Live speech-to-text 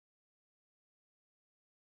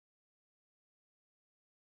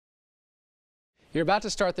You're about to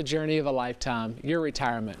start the journey of a lifetime, your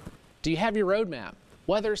retirement. Do you have your roadmap?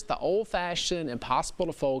 Whether it's the old-fashioned,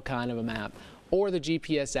 impossible-to-fold kind of a map or the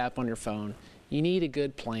GPS app on your phone, you need a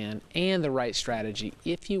good plan and the right strategy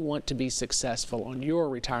if you want to be successful on your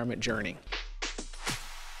retirement journey.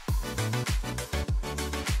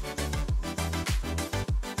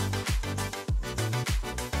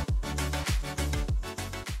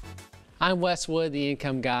 I'm Wes Wood, the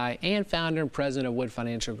Income Guy and founder and president of Wood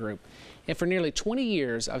Financial Group. And for nearly 20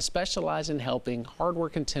 years, I've specialized in helping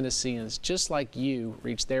hardworking Tennesseans just like you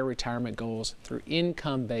reach their retirement goals through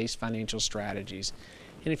income-based financial strategies.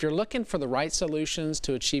 And if you're looking for the right solutions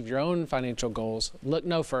to achieve your own financial goals, look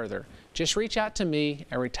no further. Just reach out to me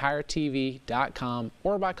at retiretv.com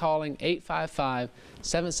or by calling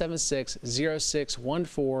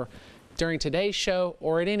 855-776-0614 during today's show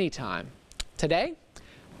or at any time. Today,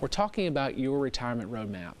 we're talking about your retirement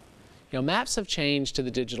roadmap. You know, maps have changed to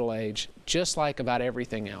the digital age, just like about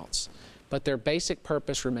everything else, but their basic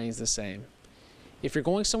purpose remains the same. If you're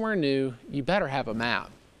going somewhere new, you better have a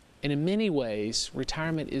map. And in many ways,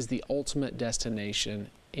 retirement is the ultimate destination,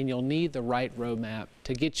 and you'll need the right roadmap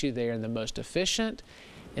to get you there in the most efficient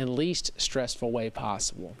and least stressful way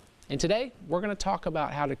possible. And today, we're going to talk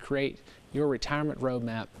about how to create your retirement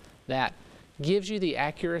roadmap that gives you the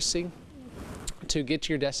accuracy to get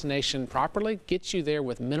to your destination properly, gets you there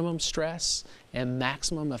with minimum stress and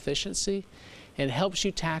maximum efficiency, and helps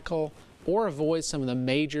you tackle or avoid some of the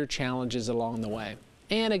major challenges along the way.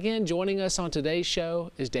 And again, joining us on today's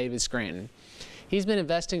show is David Scranton. He's been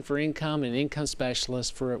investing for income and income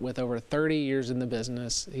specialist with over 30 years in the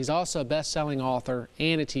business. He's also a best-selling author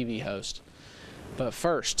and a TV host. But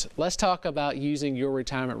first, let's talk about using your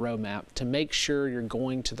retirement roadmap to make sure you're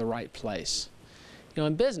going to the right place. You know,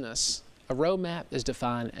 in business, a roadmap is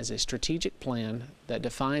defined as a strategic plan that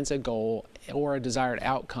defines a goal or a desired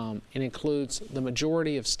outcome and includes the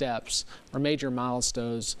majority of steps or major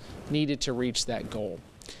milestones needed to reach that goal.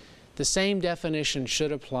 The same definition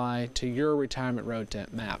should apply to your retirement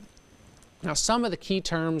roadmap. Now, some of the key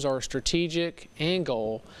terms are strategic and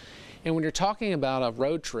goal, and when you're talking about a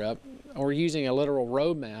road trip or using a literal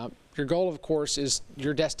roadmap, your goal, of course, is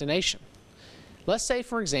your destination. Let's say,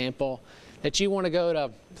 for example, that you want to go to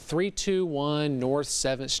 321 North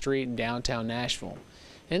 7th Street in downtown Nashville.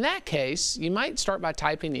 In that case, you might start by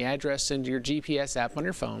typing the address into your GPS app on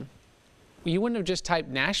your phone. You wouldn't have just typed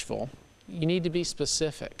Nashville. You need to be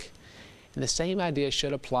specific. And the same idea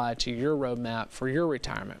should apply to your roadmap for your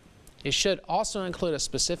retirement. It should also include a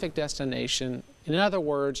specific destination, in other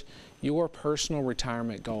words, your personal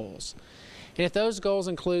retirement goals. And if those goals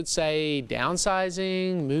include, say,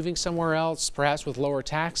 downsizing, moving somewhere else, perhaps with lower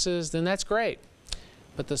taxes, then that's great.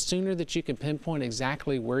 But the sooner that you can pinpoint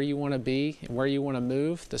exactly where you want to be and where you want to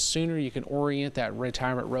move, the sooner you can orient that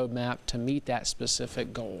retirement roadmap to meet that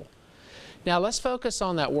specific goal. Now, let's focus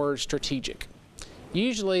on that word strategic.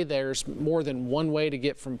 Usually, there's more than one way to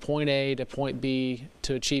get from point A to point B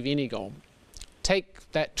to achieve any goal.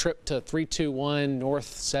 Take that trip to 321 North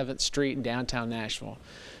 7th Street in downtown Nashville.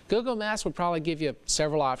 Google Maps would probably give you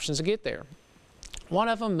several options to get there. One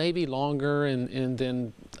of them may be longer and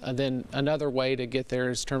then another way to get there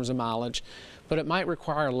in terms of mileage, but it might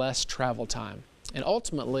require less travel time. And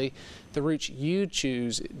ultimately, the route you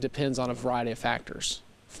choose depends on a variety of factors.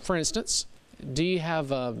 For instance, do you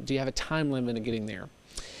have a time limit in getting there?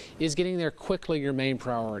 Is getting there quickly your main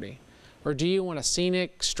priority? Or do you want a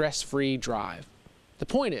scenic, stress-free drive? The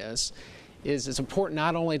point is it's important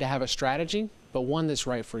not only to have a strategy, but one that's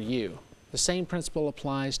right for you. The same principle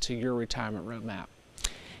applies to your retirement roadmap.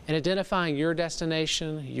 And identifying your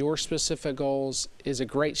destination, your specific goals is a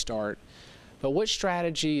great start, but which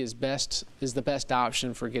strategy is the best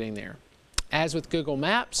option for getting there? As with Google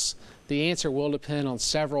Maps, the answer will depend on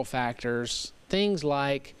several factors, things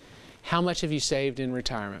like how much have you saved in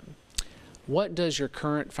retirement? What does your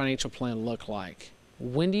current financial plan look like?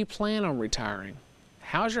 When do you plan on retiring?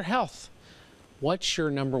 How's your health? What's your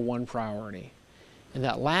number one priority? And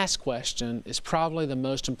that last question is probably the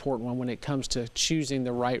most important one when it comes to choosing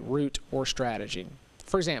the right route or strategy.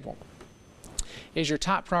 For example, is your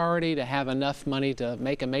top priority to have enough money to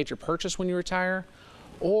make a major purchase when you retire?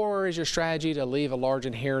 Or is your strategy to leave a large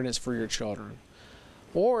inheritance for your children?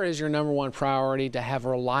 Or is your number one priority to have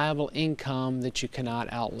a reliable income that you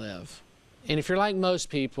cannot outlive? And if you're like most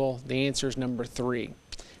people, the answer is number 3.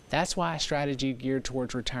 That's why a strategy geared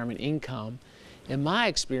towards retirement income, in my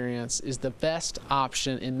experience, is the best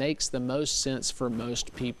option and makes the most sense for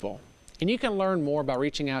most people. And you can learn more by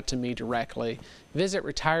reaching out to me directly. Visit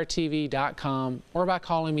retiretv.com or by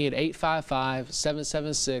calling me at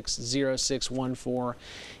 855-776-0614,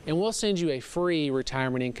 and we'll send you a free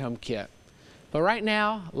retirement income kit. But right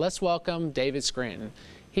now, let's welcome David Scranton.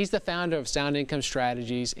 He's the founder of Sound Income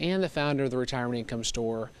Strategies and the founder of the Retirement Income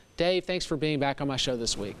Store. Dave, thanks for being back on my show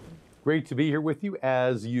this week. Great to be here with you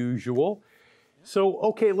as usual. So,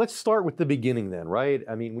 okay, let's start with the beginning then, right?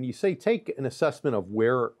 I mean, when you say take an assessment of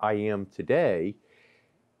where I am today,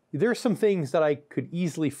 there's some things that I could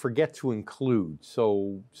easily forget to include.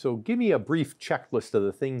 So give me a brief checklist of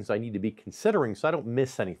the things I need to be considering so I don't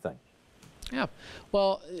miss anything. Yeah,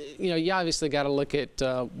 well, you obviously got to look at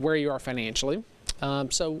where you are financially.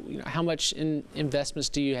 How much investments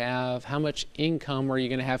do you have? How much income are you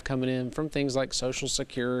going to have coming in from things like Social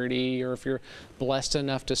Security, or if you're blessed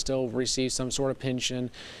enough to still receive some sort of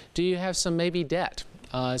pension? Do you have some maybe debt?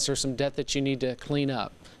 Is there some debt that you need to clean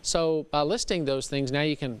up? So by listing those things, now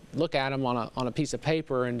you can look at them on a piece of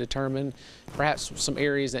paper and determine perhaps some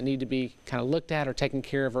areas that need to be kind of looked at or taken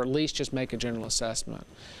care of, or at least just make a general assessment.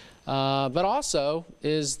 But also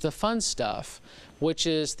is the fun stuff, which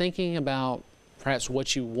is thinking about perhaps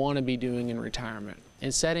what you want to be doing in retirement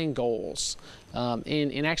and setting goals,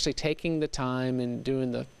 and actually taking the time and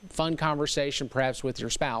doing the fun conversation perhaps with your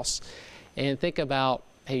spouse, and think about,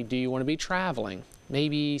 hey, do you want to be traveling?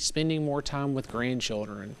 Maybe spending more time with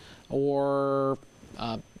grandchildren, or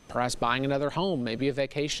perhaps buying another home, maybe a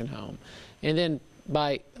vacation home. And then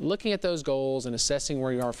by looking at those goals and assessing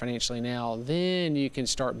where you are financially now, then you can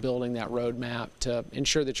start building that roadmap to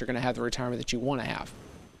ensure that you're going to have the retirement that you want to have.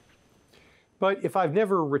 But if I've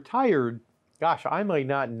never retired, gosh, I might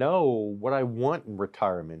not know what I want in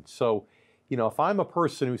retirement. So, if I'm a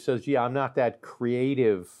person who says, yeah, I'm not that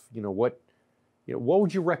creative, what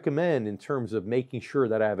would you recommend in terms of making sure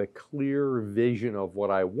that I have a clear vision of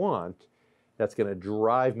what I want that's going to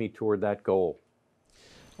drive me toward that goal?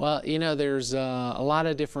 Well, there's a lot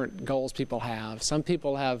of different goals people have. Some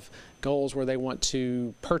people have goals where they want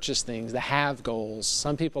to purchase things, the have goals.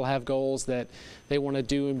 Some people have goals that they want to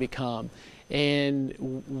do and become.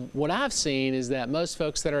 And what I've seen is that most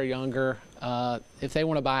folks that are younger, if they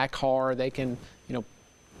want to buy a car, they can,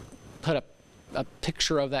 put a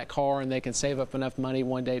picture of that car, and they can save up enough money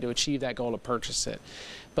one day to achieve that goal to purchase it.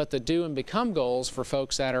 But the do and become goals for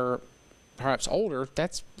folks that are perhaps older,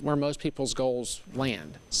 that's where most people's goals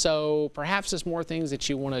land. So perhaps it's more things that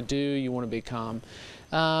you want to do, you want to become.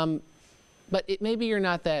 But maybe you're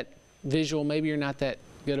not that visual, maybe you're not that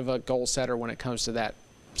good of a goal setter when it comes to that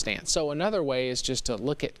stance. So another way is just to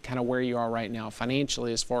look at kind of where you are right now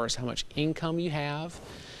financially, as far as how much income you have,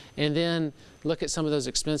 and then look at some of those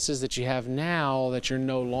expenses that you have now that you're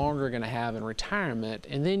no longer going to have in retirement,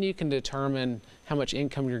 and then you can determine how much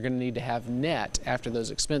income you're going to need to have net after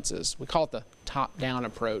those expenses. We call it the top-down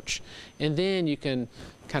approach. And then you can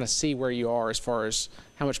kind of see where you are as far as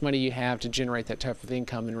how much money you have to generate that type of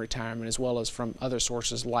income in retirement, as well as from other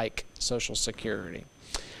sources like Social Security.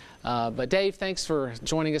 But Dave, thanks for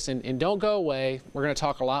joining us, and don't go away. We're going to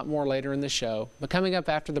talk a lot more later in the show. But coming up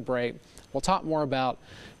after the break, we'll talk more about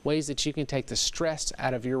ways that you can take the stress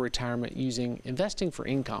out of your retirement using investing for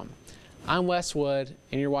income. I'm Wes Wood,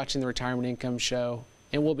 and you're watching the Retirement Income Show,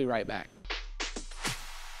 and we'll be right back.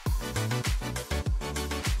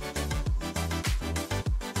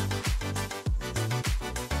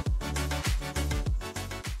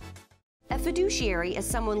 A fiduciary is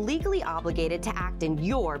someone legally obligated to act in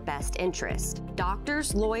your best interest.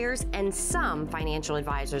 Doctors, lawyers, and some financial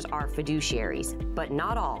advisors are fiduciaries, but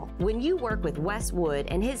not all. When you work with Wes Wood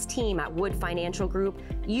and his team at Wood Financial Group,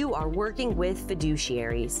 you are working with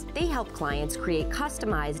fiduciaries. They help clients create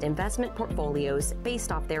customized investment portfolios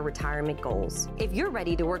based off their retirement goals. If you're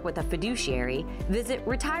ready to work with a fiduciary, visit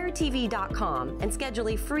retiretv.com and schedule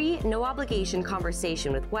a free, no-obligation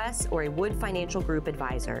conversation with Wes or a Wood Financial Group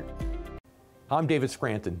advisor. I'm David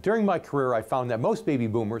Scranton. During my career, I found that most baby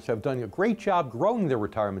boomers have done a great job growing their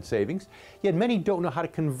retirement savings, yet many don't know how to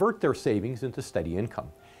convert their savings into steady income.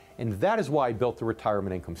 And that is why I built the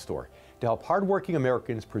Retirement Income Store, to help hardworking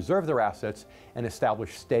Americans preserve their assets and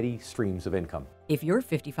establish steady streams of income. If you're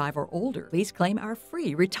 55 or older, please claim our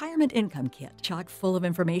free Retirement Income Kit, chock full of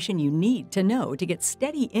information you need to know to get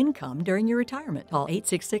steady income during your retirement. Call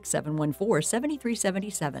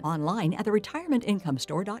 866-714-7377, online at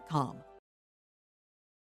theretirementinComestore.com.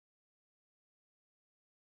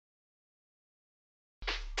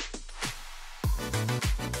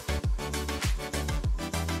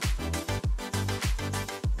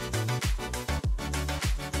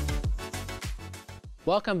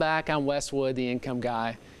 Welcome back. I'm Wes Wood, the Income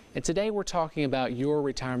Guy, and today we're talking about your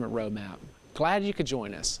retirement roadmap. Glad you could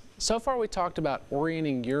join us. So far we talked about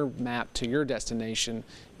orienting your map to your destination,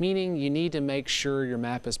 meaning you need to make sure your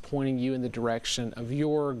map is pointing you in the direction of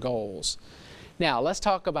your goals. Now, let's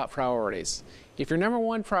talk about priorities. If your number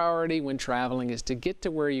one priority when traveling is to get to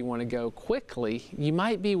where you want to go quickly, you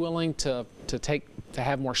might be willing to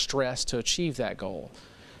have more stress to achieve that goal.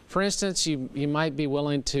 For instance, you might be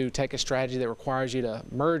willing to take a strategy that requires you to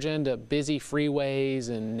merge into busy freeways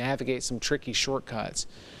and navigate some tricky shortcuts.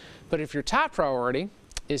 But if your top priority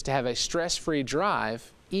is to have a stress-free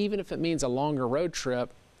drive, even if it means a longer road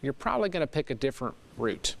trip, you're probably going to pick a different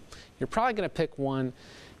route. You're probably going to pick one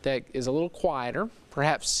that is a little quieter,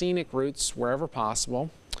 perhaps scenic routes wherever possible,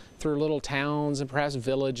 through little towns and perhaps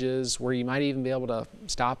villages where you might even be able to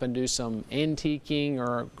stop and do some antiquing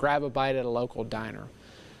or grab a bite at a local diner.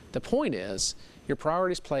 The point is, your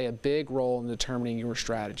priorities play a big role in determining your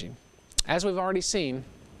strategy. As we've already seen,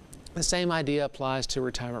 the same idea applies to a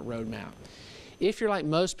retirement roadmap. If you're like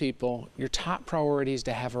most people, your top priority is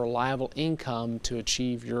to have a reliable income to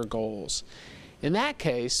achieve your goals. In that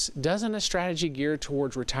case, doesn't a strategy geared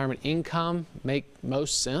towards retirement income make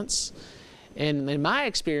most sense? And in my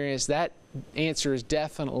experience, that answer is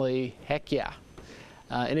definitely heck yeah.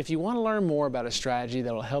 And if you want to learn more about a strategy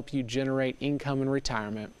that will help you generate income in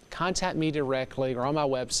retirement, contact me directly or on my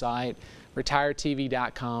website,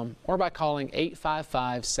 retiretv.com, or by calling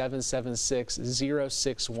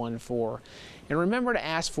 855-776-0614. And remember to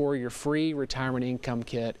ask for your free retirement income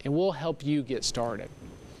kit, and we'll help you get started.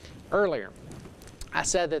 Earlier, I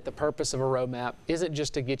said that the purpose of a roadmap isn't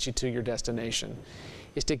just to get you to your destination.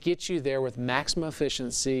 It's to get you there with maximum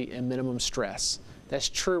efficiency and minimum stress. That's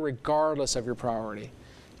true regardless of your priority.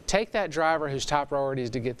 Take that driver whose top priority is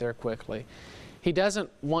to get there quickly. He doesn't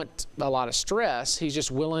want a lot of stress. He's just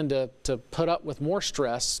willing to put up with more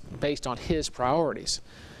stress based on his priorities.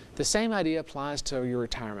 The same idea applies to your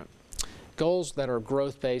retirement. Goals that are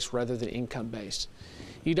growth-based rather than income-based.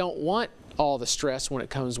 You don't want all the stress when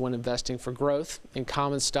investing for growth in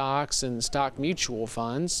common stocks and stock mutual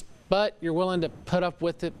funds, but you're willing to put up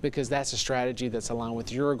with it because that's a strategy that's aligned with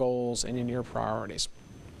your goals and in your priorities.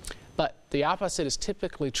 But the opposite is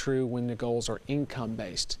typically true when the goals are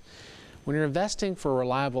income-based. When you're investing for a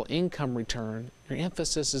reliable income return, your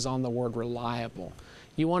emphasis is on the word reliable.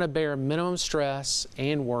 You want to bear minimum stress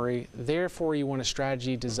and worry, therefore you want a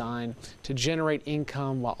strategy designed to generate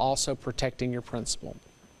income while also protecting your principal.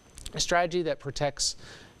 A strategy that protects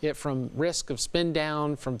it from risk of spin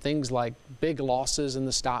down, from things like big losses in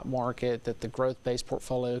the stock market that the growth-based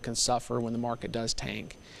portfolio can suffer when the market does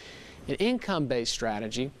tank. An income-based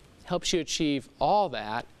strategy helps you achieve all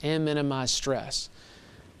that and minimize stress.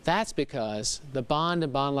 That's because the bond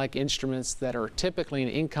and bond-like instruments that are typically an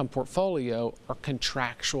income portfolio are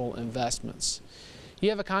contractual investments. You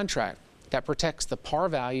have a contract that protects the par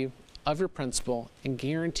value of your principal and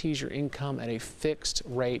guarantees your income at a fixed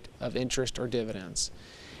rate of interest or dividends.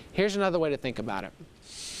 Here's another way to think about it.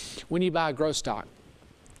 When you buy a growth stock,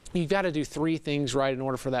 you've got to do three things right in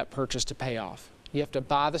order for that purchase to pay off. You have to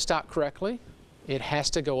buy the stock correctly, it has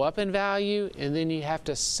to go up in value, and then you have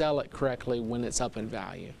to sell it correctly when it's up in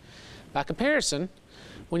value. By comparison,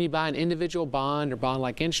 when you buy an individual bond or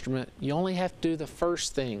bond-like instrument, you only have to do the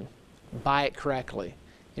first thing, buy it correctly.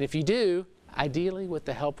 And if you do, ideally with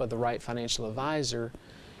the help of the right financial advisor,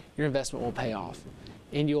 your investment will pay off.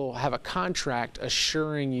 And you'll have a contract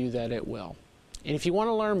assuring you that it will. And if you want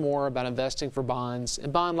to learn more about investing for bonds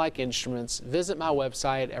and bond-like instruments, visit my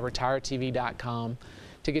website at retiretv.com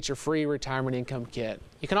to get your free retirement income kit.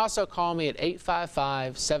 You can also call me at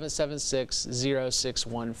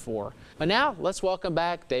 855-776-0614. But now, let's welcome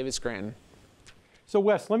back David Scranton. So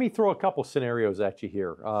Wes, let me throw a couple scenarios at you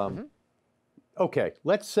here. Okay,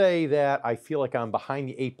 let's say that I feel like I'm behind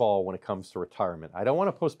the eight ball when it comes to retirement. I don't want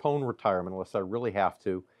to postpone retirement unless I really have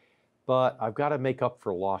to, but I've got to make up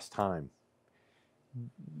for lost time.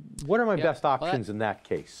 What are my best options in that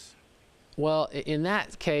case? Well, in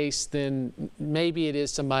that case, then maybe it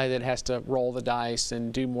is somebody that has to roll the dice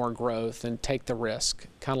and do more growth and take the risk,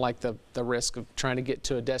 kind of like the risk of trying to get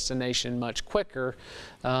to a destination much quicker.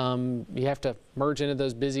 You have to merge into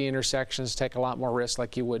those busy intersections, take a lot more risk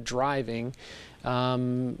like you would driving.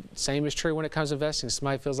 Same is true when it comes to investing.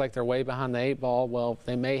 Somebody feels like they're way behind the eight ball. Well,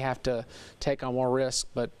 they may have to take on more risk,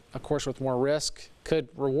 but of course with more risk could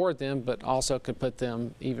reward them, but also could put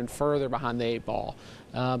them even further behind the eight ball.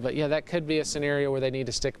 But yeah, that could be a scenario where they need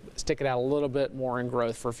to stick it out a little bit more in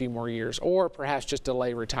growth for a few more years, or perhaps just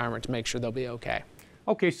delay retirement to make sure they'll be okay.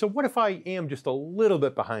 Okay, so what if I am just a little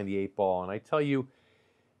bit behind the eight ball and I tell you,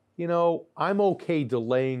 you know, I'm okay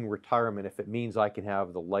delaying retirement if it means I can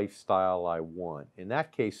have the lifestyle I want. In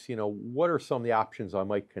that case, you know, what are some of the options I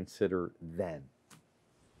might consider then?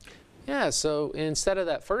 Yeah, so instead of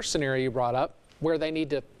that first scenario you brought up, where they need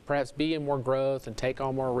to perhaps be in more growth and take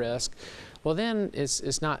on more risk, well, then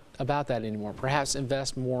it's not about that anymore. Perhaps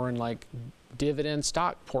invest more in like dividend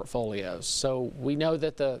stock portfolios. So we know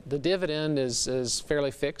that the dividend is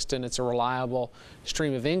fairly fixed and it's a reliable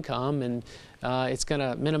stream of income, and it's going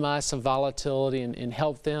to minimize some volatility and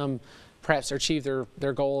help them perhaps achieve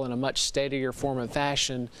their goal in a much steadier form and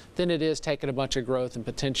fashion than it is taking a bunch of growth and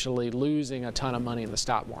potentially losing a ton of money in the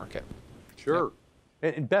stock market. Sure.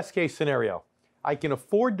 Yep. In best case scenario, I can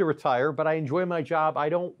afford to retire, but I enjoy my job. I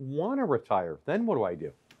don't want to retire. Then what do I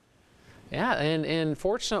do? Yeah, and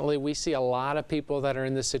fortunately, we see a lot of people that are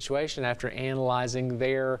in this situation after analyzing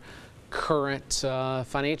their current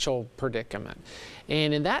financial predicament.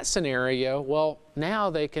 And in that scenario, well, now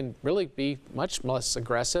they can really be much less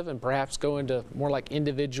aggressive and perhaps go into more like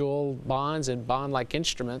individual bonds and bond-like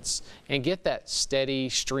instruments and get that steady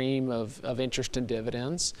stream of interest and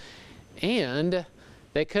dividends. And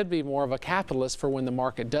they could be more of a capitalist for when the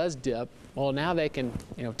market does dip. Well, now they can,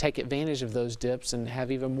 take advantage of those dips and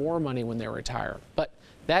have even more money when they retire. But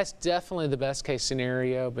that's definitely the best case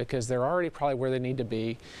scenario because they're already probably where they need to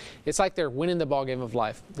be. It's like they're winning the ball game of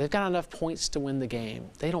life. They've got enough points to win the game.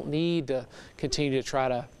 They don't need to continue to try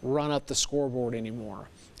to run up the scoreboard anymore.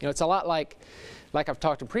 It's a lot like I've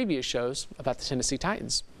talked in previous shows about the Tennessee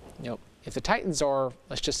Titans. If the Titans are,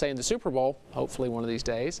 let's just say, in the Super Bowl, hopefully one of these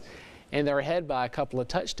days, and they're ahead by a couple of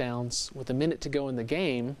touchdowns with a minute to go in the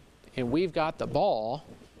game, and we've got the ball,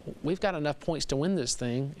 we've got enough points to win this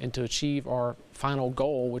thing and to achieve our final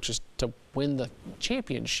goal, which is to win the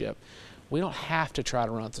championship. We don't have to try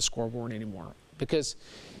to run up the scoreboard anymore. Because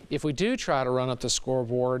if we do try to run up the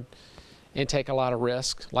scoreboard and take a lot of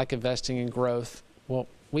risk, like investing in growth, well,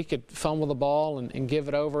 we could fumble the ball and give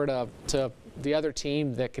it over to the other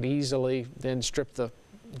team that could easily then strip the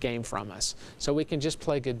game from us. So we can just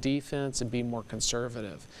play good defense and be more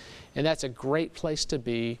conservative. And that's a great place to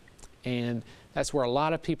be, and that's where a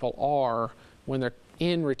lot of people are when they're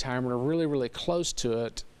in retirement or really, really close to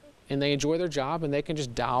it, and they enjoy their job and they can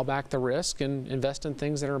just dial back the risk and invest in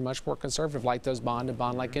things that are much more conservative, like those bond and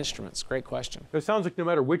bond-like instruments. Great question. It sounds like no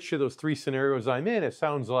matter which of those three scenarios I'm in, it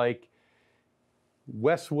sounds like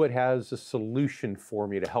Westwood has a solution for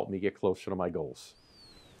me to help me get closer to my goals.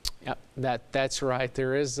 Yep, that's right.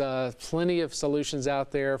 There is plenty of solutions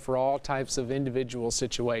out there for all types of individual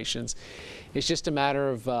situations. It's just a matter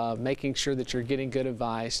of making sure that you're getting good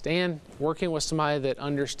advice and working with somebody that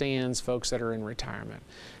understands folks that are in retirement.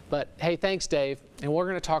 But hey, thanks, Dave. And we're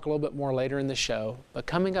going to talk a little bit more later in the show. But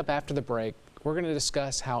coming up after the break, we're going to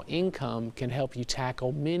discuss how income can help you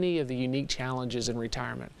tackle many of the unique challenges in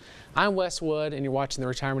retirement. I'm Wes Wood, and you're watching the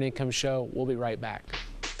Retirement Income Show. We'll be right back.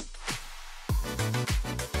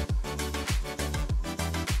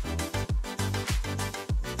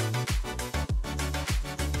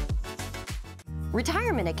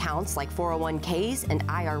 Retirement accounts like 401ks and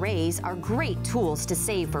IRAs are great tools to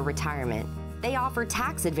save for retirement. They offer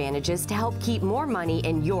tax advantages to help keep more money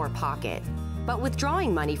in your pocket. But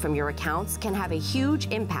withdrawing money from your accounts can have a huge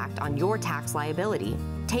impact on your tax liability.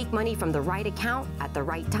 Take money from the right account at the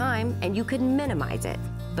right time and you could minimize it.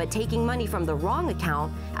 But taking money from the wrong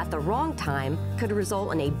account at the wrong time could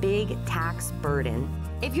result in a big tax burden.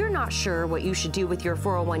 If you're not sure what you should do with your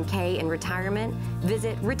 401k in retirement,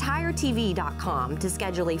 visit retiretv.com to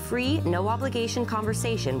schedule a free, no-obligation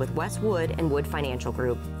conversation with Wes Wood and Wood Financial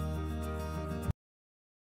Group.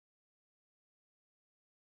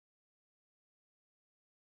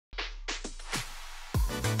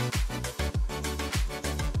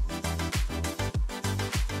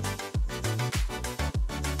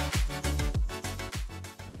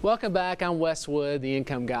 Welcome back. I'm Wes Wood, the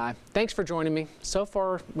Income Guy. Thanks for joining me. So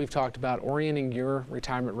far, we've talked about orienting your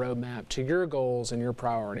retirement roadmap to your goals and your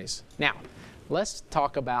priorities. Now, let's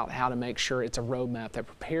talk about how to make sure it's a roadmap that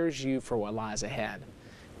prepares you for what lies ahead.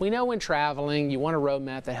 We know when traveling, you want a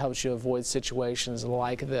roadmap that helps you avoid situations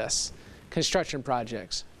like this. Construction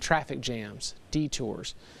projects, traffic jams,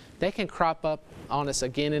 detours. They can crop up on us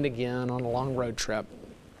again and again on a long road trip.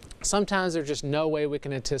 Sometimes there's just no way we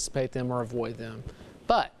can anticipate them or avoid them.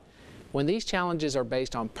 But when these challenges are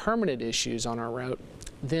based on permanent issues on our route,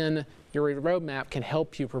 then your roadmap can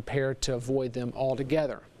help you prepare to avoid them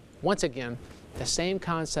altogether. Once again, the same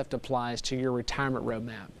concept applies to your retirement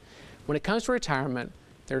roadmap. When it comes to retirement,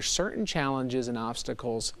 there are certain challenges and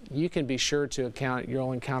obstacles you can be sure to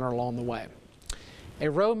you'll encounter along the way. A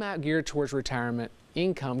roadmap geared towards retirement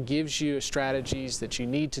income gives you strategies that you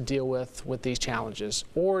need to deal with these challenges,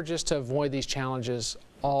 or just to avoid these challenges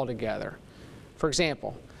altogether. For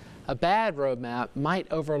example, a bad roadmap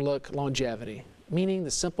might overlook longevity, meaning the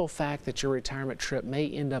simple fact that your retirement trip may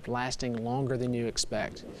end up lasting longer than you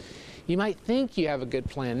expect. You might think you have a good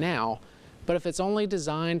plan now, But if it's only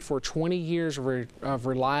designed for 20 years of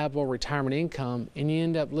reliable retirement income and you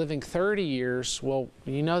end up living 30 years, well,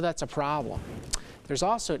 you know that's a problem. There's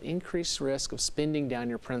also an increased risk of spending down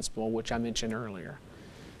your principal, which I mentioned earlier.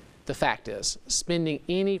 The fact is, spending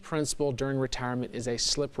any principal during retirement is a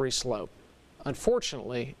slippery slope.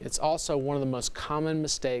 Unfortunately, it's also one of the most common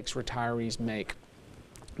mistakes retirees make.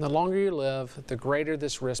 The longer you live, the greater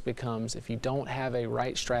this risk becomes if you don't have a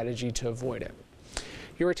right strategy to avoid it.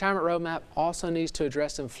 Your retirement roadmap also needs to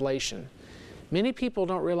address inflation. Many people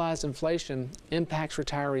don't realize inflation impacts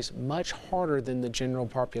retirees much harder than the general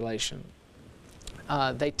population.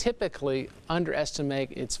 They typically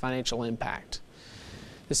underestimate its financial impact.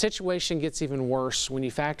 The situation gets even worse when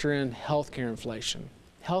you factor in healthcare inflation.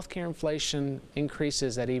 Healthcare inflation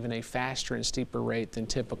increases at even a faster and steeper rate than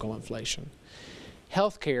typical inflation.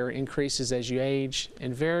 Healthcare increases as you age,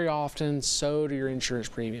 and very often so do your insurance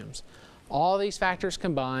premiums. All these factors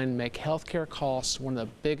combined make healthcare costs one of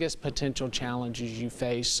the biggest potential challenges you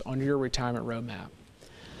face on your retirement roadmap.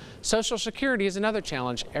 Social Security is another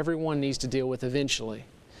challenge everyone needs to deal with eventually.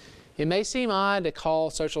 It may seem odd to call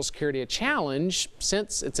Social Security a challenge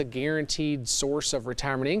since it's a guaranteed source of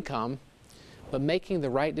retirement income, but making the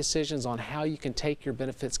right decisions on how you can take your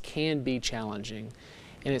benefits can be challenging,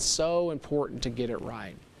 and it's so important to get it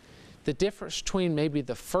right. The difference between maybe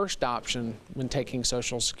the first option when taking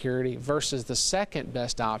Social Security versus the second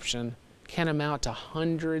best option can amount to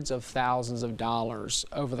hundreds of thousands of dollars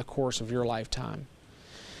over the course of your lifetime.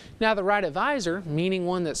 Now, the right advisor, meaning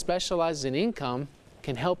one that specializes in income,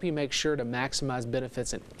 can help you make sure to maximize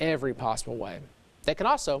benefits in every possible way. They can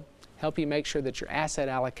also help you make sure that your asset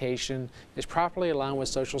allocation is properly aligned with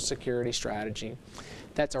Social Security strategy.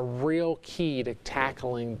 That's a real key to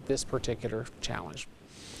tackling this particular challenge.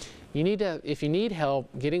 If you need help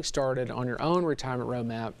getting started on your own retirement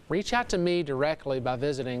roadmap, reach out to me directly by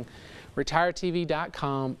visiting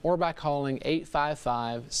retiretv.com or by calling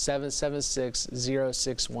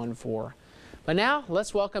 855-776-0614. But now,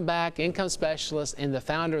 let's welcome back income specialist and the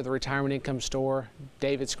founder of the Retirement Income Store,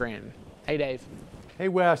 David Scranton. Hey, Dave. Hey,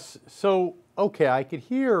 Wes. So, okay, I could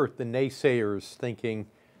hear the naysayers thinking,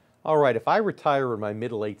 all right, if I retire in my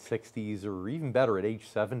mid-late 60s or even better at age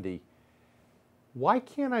 70, why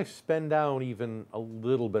can't I spend down even a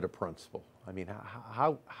little bit of principal? I mean,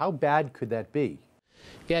 how bad could that be?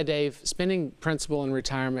 Yeah, Dave, spending principal in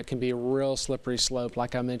retirement can be a real slippery slope,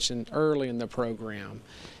 like I mentioned early in the program.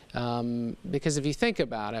 Because if you think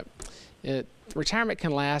about it, retirement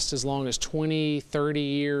can last as long as 20, 30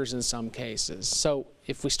 years in some cases. So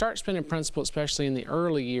if we start spending principal, especially in the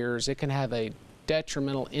early years, it can have a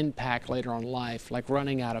detrimental impact later on in life, like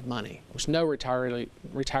running out of money, which no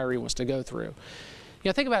retiree wants to go through. You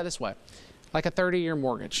know, think about it this way, like a 30-year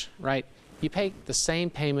mortgage, right? You pay the same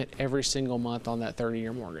payment every single month on that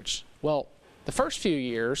 30-year mortgage. Well, the first few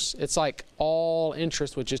years, it's like all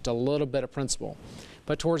interest with just a little bit of principal.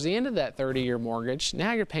 But towards the end of that 30-year mortgage,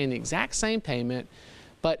 now you're paying the exact same payment,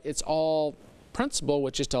 but it's all principal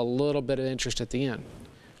with just a little bit of interest at the end.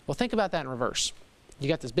 Well, think about that in reverse. You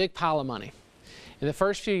got this big pile of money. In the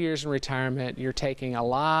first few years in retirement, you're taking a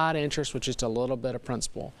lot of interest with just a little bit of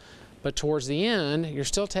principal. But towards the end, you're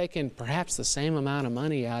still taking perhaps the same amount of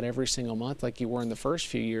money out every single month like you were in the first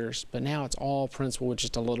few years, but now it's all principal with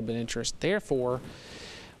just a little bit of interest, therefore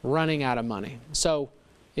running out of money. So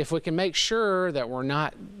if we can make sure that we're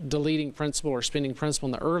not deleting principal or spending principal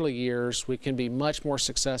in the early years, we can be much more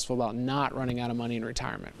successful about not running out of money in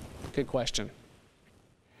retirement. Good question.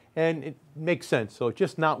 And it makes sense. So it's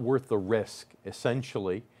just not worth the risk,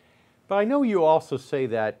 essentially. But I know you also say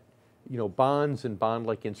that, you know, bonds and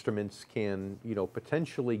bond-like instruments can, you know,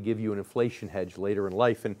 potentially give you an inflation hedge later in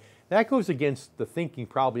life. And that goes against the thinking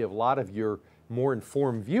probably of a lot of your more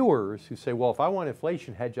informed viewers who say, well, if I want an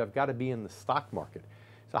inflation hedge, I've got to be in the stock market.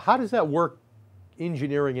 So how does that work,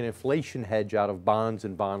 engineering an inflation hedge out of bonds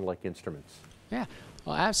and bond-like instruments? Yeah.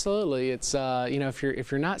 Well, absolutely. It's you know, if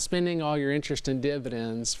you're not spending all your interest and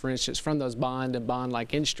dividends, for instance, from those bond and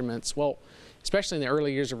bond-like instruments, well, especially in the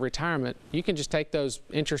early years of retirement, you can just take those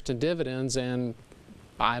interest and dividends and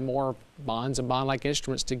buy more bonds and bond-like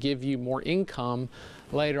instruments to give you more income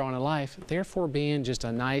later on in life, therefore being just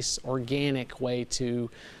a nice organic way to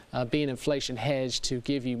be an inflation hedge to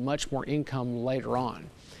give you much more income later on.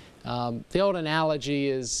 The old analogy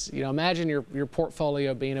is, you know, imagine your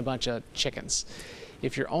portfolio being a bunch of chickens.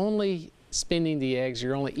 If you're only spending the eggs,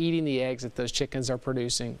 you're only eating the eggs that those chickens are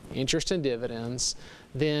producing, interest and dividends,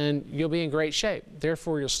 then you'll be in great shape.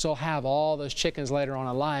 Therefore, you'll still have all those chickens later on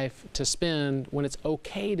in life to spend when it's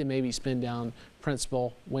okay to maybe spend down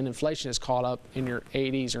principal when inflation is caught up in your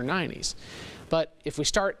 80s or 90s. But if we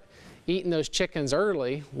start eating those chickens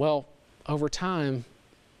early, well, over time,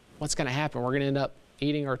 what's going to happen? We're going to end up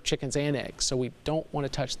eating our chickens and eggs. So we don't want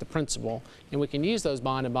to touch the principal. And we can use those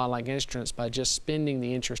bond and bond-like instruments by just spending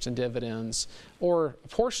the interest and dividends, or a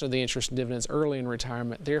portion of the interest and dividends early in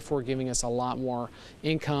retirement, therefore giving us a lot more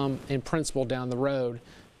income and principal down the road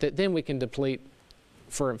that then we can deplete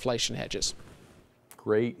for inflation hedges.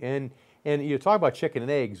 Great. And you talk about chicken and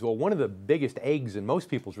eggs. Well, one of the biggest eggs in most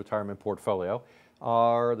people's retirement portfolio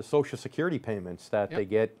are the Social Security payments that they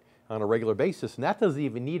get on a regular basis, and that doesn't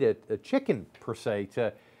even need a chicken per se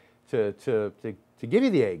to give you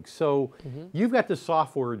the eggs. So you've got this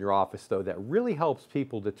software in your office though that really helps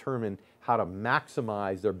people determine how to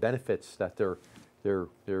maximize their benefits that they're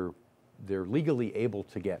legally able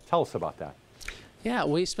to get. Tell us about that. Yeah,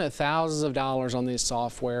 we spent thousands of dollars on this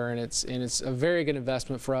software, and it's a very good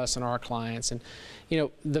investment for us and our clients. And you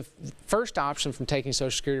know, the first option from taking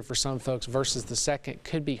Social Security for some folks versus the second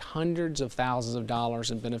could be hundreds of thousands of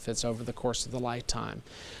dollars in benefits over the course of the lifetime.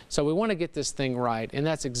 So we want to get this thing right, and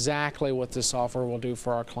that's exactly what this software will do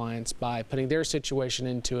for our clients by putting their situation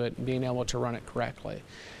into it and being able to run it correctly.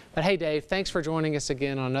 But hey, Dave, thanks for joining us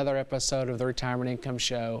again on another episode of the Retirement Income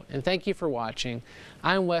Show, and thank you for watching.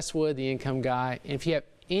 I'm Wes Wood, the Income Guy, and if you have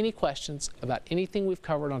any questions about anything we've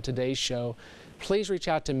covered on today's show, please reach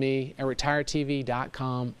out to me at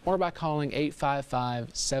retiretv.com or by calling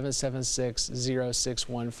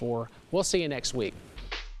 855-776-0614. We'll see you next week.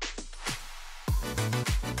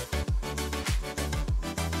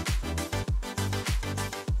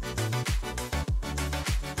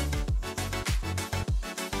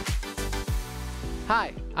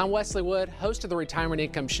 Hi, I'm Wesley Wood, host of the Retirement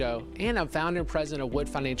Income Show, and I'm founder and president of Wood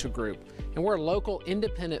Financial Group. And we're a local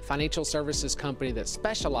independent financial services company that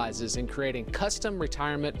specializes in creating custom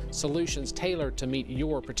retirement solutions tailored to meet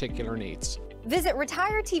your particular needs. Visit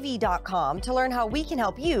retiretv.com to learn how we can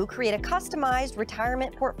help you create a customized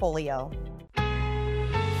retirement portfolio.